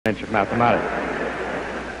branch of mathematics.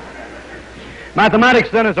 Mathematics,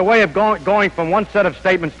 then, is a way of going from one set of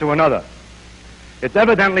statements to another. It's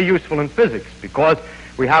evidently useful in physics because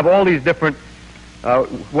we have all these different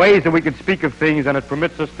ways that we can speak of things, and it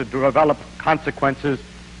permits us to develop consequences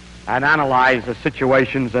and analyze the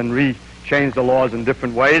situations and change the laws in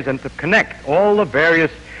different ways and to connect all the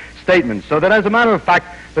various statements. So that, as a matter of fact,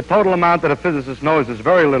 the total amount that a physicist knows is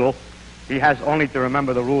very little. He has only to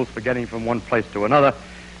remember the rules for getting from one place to another,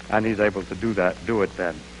 and he's able to do it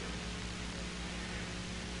then.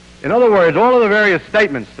 In other words, all of the various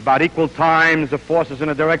statements about equal times, the forces in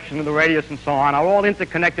a direction of the radius, and so on, are all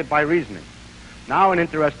interconnected by reasoning. Now an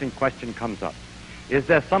interesting question comes up. Is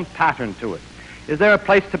there some pattern to it? Is there a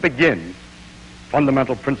place to begin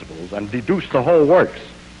fundamental principles and deduce the whole works?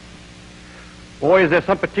 Or is there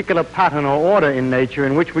some particular pattern or order in nature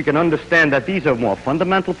in which we can understand that these are more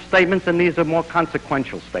fundamental statements and these are more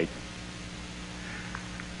consequential statements?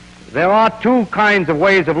 There are two kinds of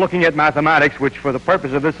ways of looking at mathematics, which for the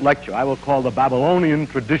purpose of this lecture I will call the Babylonian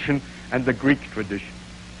tradition and the Greek tradition.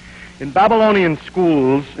 In Babylonian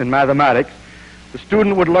schools in mathematics, the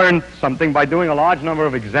student would learn something by doing a large number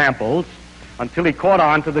of examples until he caught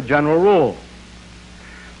on to the general rule.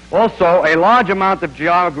 Also, a large amount of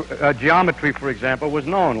geometry, for example, was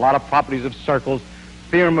known. A lot of properties of circles,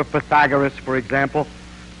 theorem of Pythagoras, for example,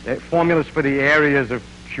 formulas for the areas of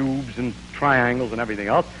cubes and triangles and everything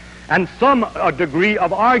else. And some degree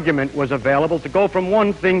of argument was available to go from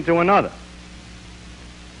one thing to another.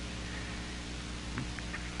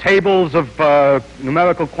 Tables of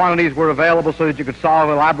numerical quantities were available so that you could solve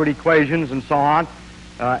elaborate equations and so on.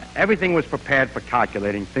 Everything was prepared for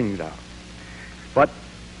calculating things out. But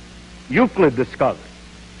Euclid discovered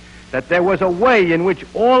that there was a way in which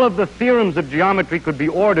all of the theorems of geometry could be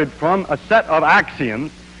ordered from a set of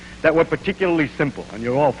axioms that were particularly simple. And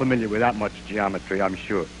you're all familiar with that much geometry, I'm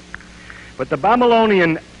sure. But the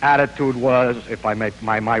Babylonian attitude was, if I make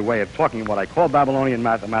my way of talking what I call Babylonian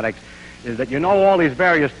mathematics, is that you know all these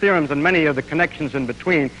various theorems and many of the connections in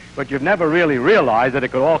between, but you've never really realized that it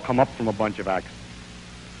could all come up from a bunch of axioms.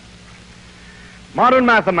 Modern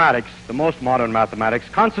mathematics, the most modern mathematics,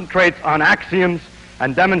 concentrates on axioms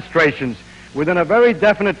and demonstrations within a very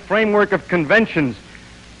definite framework of conventions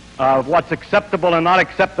of what's acceptable and not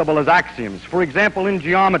acceptable as axioms. For example, in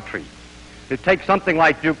geometry, it takes something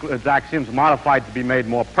like Euclid's axioms modified to be made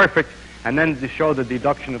more perfect and then to show the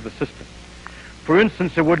deduction of the system. For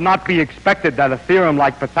instance, it would not be expected that a theorem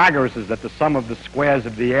like Pythagoras' that the sum of the squares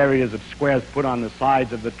of the areas of squares put on the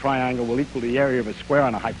sides of the triangle will equal the area of a square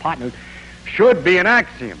on a hypotenuse should be an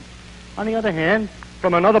axiom. On the other hand,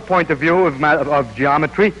 from another point of view of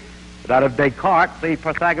geometry, that of Descartes, the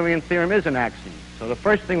Pythagorean theorem is an axiom. So the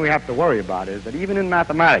first thing we have to worry about is that even in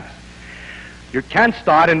mathematics, you can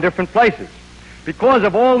start in different places. Because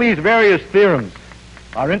of all these various theorems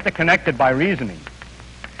are interconnected by reasoning,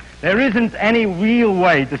 there isn't any real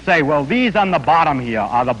way to say, well, these on the bottom here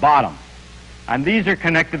are the bottom, and these are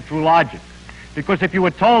connected through logic. Because if you were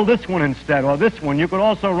told this one instead, or this one, you could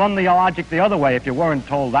also run the logic the other way if you weren't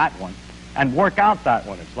told that one, and work out that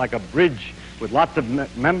one. It's like a bridge with lots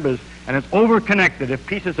of members, and it's over-connected. If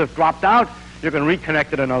pieces have dropped out, you can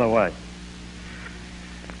reconnect it another way.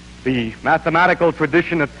 The mathematical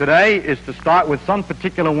tradition of today is to start with some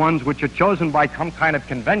particular ones which are chosen by some kind of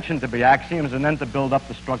convention to be axioms and then to build up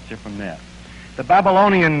the structure from there. The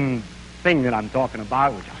Babylonian thing that I'm talking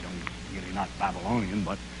about, which I don't really not Babylonian,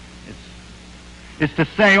 but it's to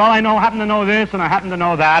say, well, I happen to know this and I happen to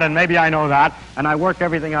know that and maybe I know that, and I work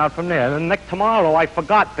everything out from there. And tomorrow I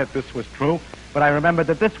forgot that this was true, but I remembered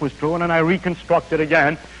that this was true, and then I reconstruct it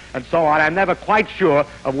again, and so on. I'm never quite sure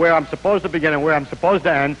of where I'm supposed to begin and where I'm supposed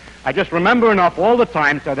to end. I just remember enough all the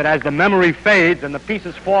time so that as the memory fades and the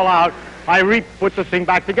pieces fall out, I put the thing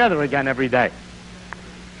back together again every day.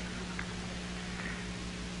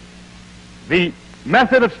 The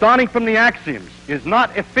method of starting from the axioms is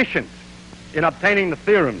not efficient in obtaining the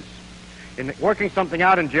theorems. In working something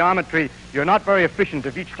out in geometry, you're not very efficient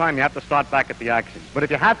if each time you have to start back at the axioms. But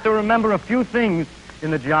if you have to remember a few things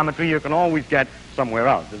in the geometry, you can always get somewhere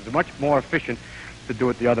else. It's much more efficient to do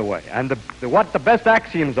it the other way. And what the best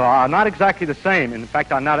axioms are not exactly the same, in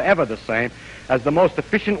fact, are not ever the same, as the most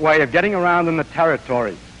efficient way of getting around in the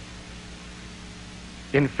territory.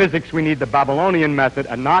 In physics, we need the Babylonian method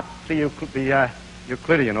and not the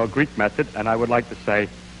Euclidean or Greek method, and I would like to say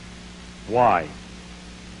why.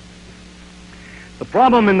 The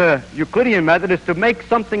problem in the Euclidean method is to make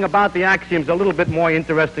something about the axioms a little bit more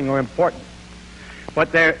interesting or important.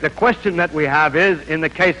 But the question that we have is, in the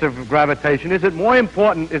case of gravitation, is it more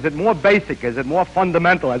important, is it more basic, is it more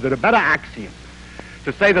fundamental, is it a better axiom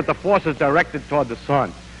to say that the force is directed toward the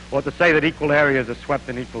sun or to say that equal areas are swept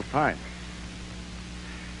in equal time?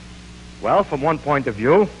 Well, from one point of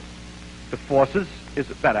view, the forces is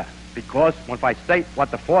better, because if I state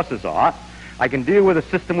what the forces are, I can deal with a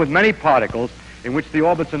system with many particles in which the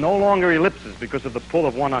orbits are no longer ellipses because of the pull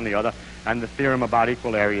of one on the other, and the theorem about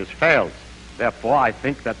equal areas fails. Therefore, I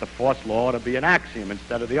think that the force law ought to be an axiom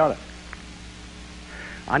instead of the other.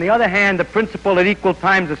 On the other hand, the principle that equal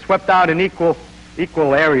times are swept out in equal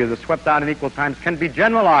areas are swept out in equal times can be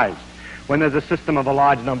generalized when there's a system of a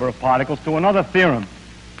large number of particles to another theorem,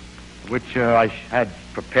 which I had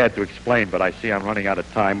prepared to explain, but I see I'm running out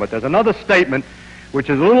of time. But there's another statement which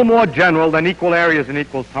is a little more general than equal areas in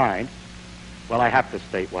equal times. Well, I have to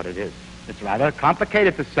state what it is. It's rather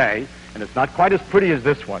complicated to say, and it's not quite as pretty as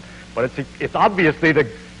this one, but it's obviously the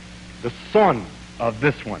son of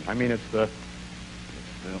this one. I mean, it's the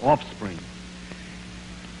offspring.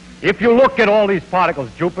 If you look at all these particles,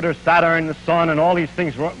 Jupiter, Saturn, the sun, and all these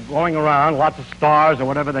things going around, lots of stars or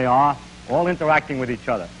whatever they are, all interacting with each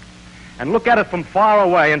other, and look at it from far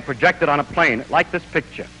away and project it on a plane, like this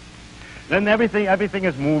picture, then everything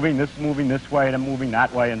is moving this way, and moving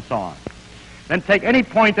that way, and so on. Then take any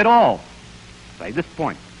point at all, say this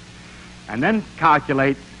point, and then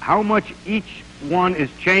calculate how much each one is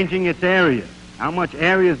changing its area, how much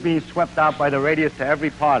area is being swept out by the radius to every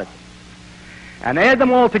particle, and add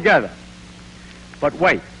them all together. But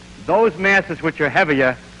wait, those masses which are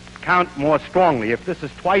heavier count more strongly. If this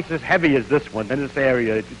is twice as heavy as this one, then this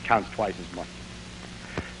area, it counts twice as much.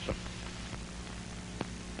 So,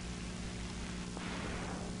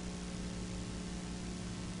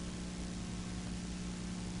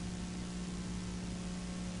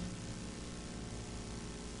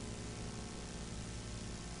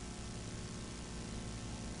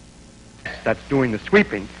 that's doing the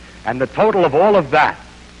sweeping, and the total of all of that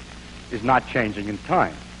is not changing in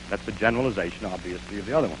time. That's a generalization, obviously, of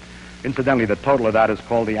the other one. Incidentally, the total of that is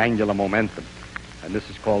called the angular momentum, and this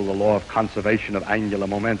is called the law of conservation of angular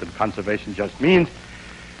momentum. Conservation just means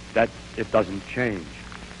that it doesn't change.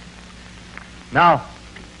 Now,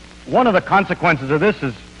 one of the consequences of this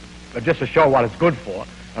is, just to show what it's good for,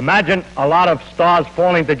 imagine a lot of stars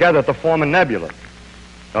falling together to form a nebula,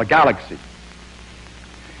 a galaxy.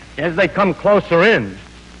 As they come closer in,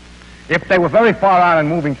 if they were very far out and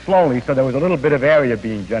moving slowly, so there was a little bit of area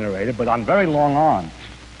being generated, but on very long arms,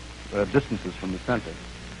 distances from the center,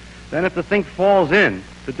 then if the thing falls in,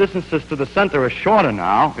 the distances to the center are shorter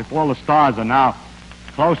now. If all the stars are now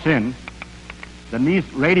close in, then these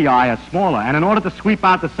radii are smaller, and in order to sweep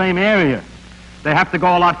out the same area, they have to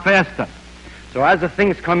go a lot faster. So as the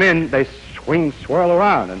things come in, they swirl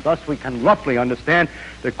around, and thus we can roughly understand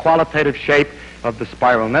the qualitative shape of the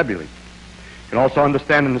spiral nebulae. You can also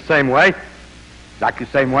understand in the same way, exactly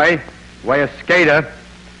the same way a skater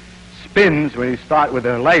spins when you start with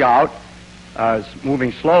the leg out,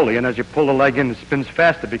 moving slowly, and as you pull the leg in, it spins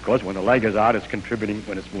faster, because when the leg is out, it's contributing,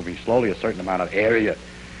 when it's moving slowly, a certain amount of area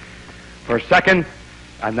per second,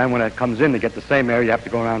 and then when it comes in to get the same area, you have to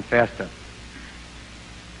go around faster.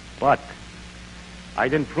 But I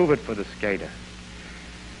didn't prove it for the skater.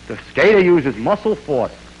 The skater uses muscle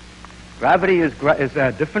force. Gravity is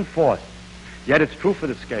a different force, yet it's true for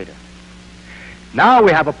the skater. Now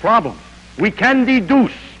we have a problem. We can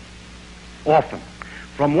deduce often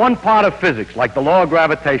from one part of physics, like the law of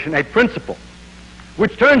gravitation, a principle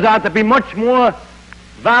which turns out to be much more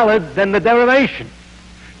valid than the derivation.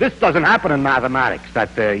 This doesn't happen in mathematics,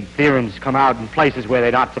 that the theorems come out in places where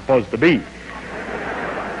they're not supposed to be.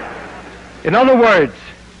 In other words,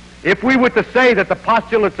 if we were to say that the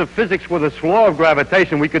postulates of physics were the law of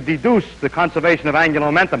gravitation, we could deduce the conservation of angular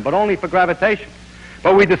momentum, but only for gravitation.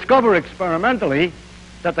 But we discover experimentally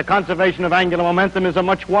that the conservation of angular momentum is a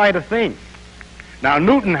much wider thing. Now,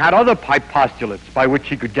 Newton had other postulates by which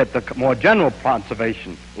he could get the more general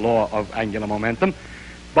conservation law of angular momentum,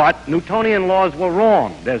 but Newtonian laws were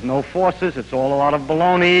wrong. There's no forces, it's all a lot of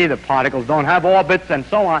baloney, the particles don't have orbits, and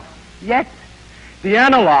so on. Yet, the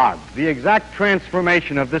analog, the exact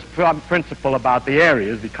transformation of this principle about the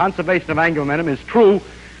areas, the conservation of angular momentum, is true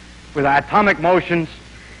with atomic motions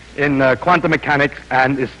in quantum mechanics,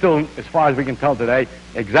 and is still, as far as we can tell today,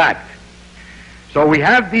 exact. So we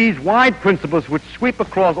have these wide principles which sweep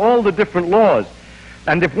across all the different laws,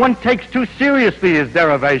 and if one takes too seriously his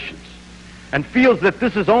derivations and feels that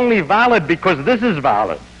this is only valid because this is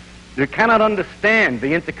valid, you cannot understand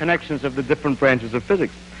the interconnections of the different branches of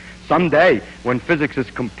physics. Someday, when physics is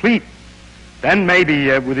complete, then maybe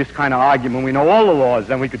with this kind of argument, we know all the laws,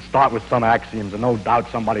 then we could start with some axioms, and no doubt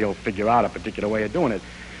somebody will figure out a particular way of doing it.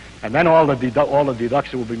 And then all the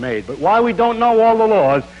deduction will be made. But while we don't know all the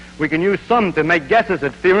laws, we can use some to make guesses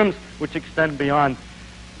at theorems which extend beyond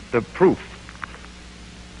the proof.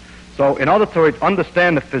 So in order to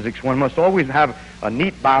understand the physics, one must always have a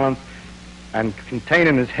neat balance and contain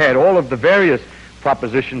in his head all of the various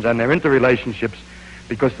propositions and their interrelationships,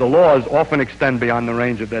 because the laws often extend beyond the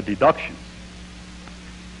range of their deductions.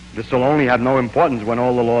 This will only have no importance when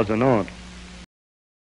all the laws are known.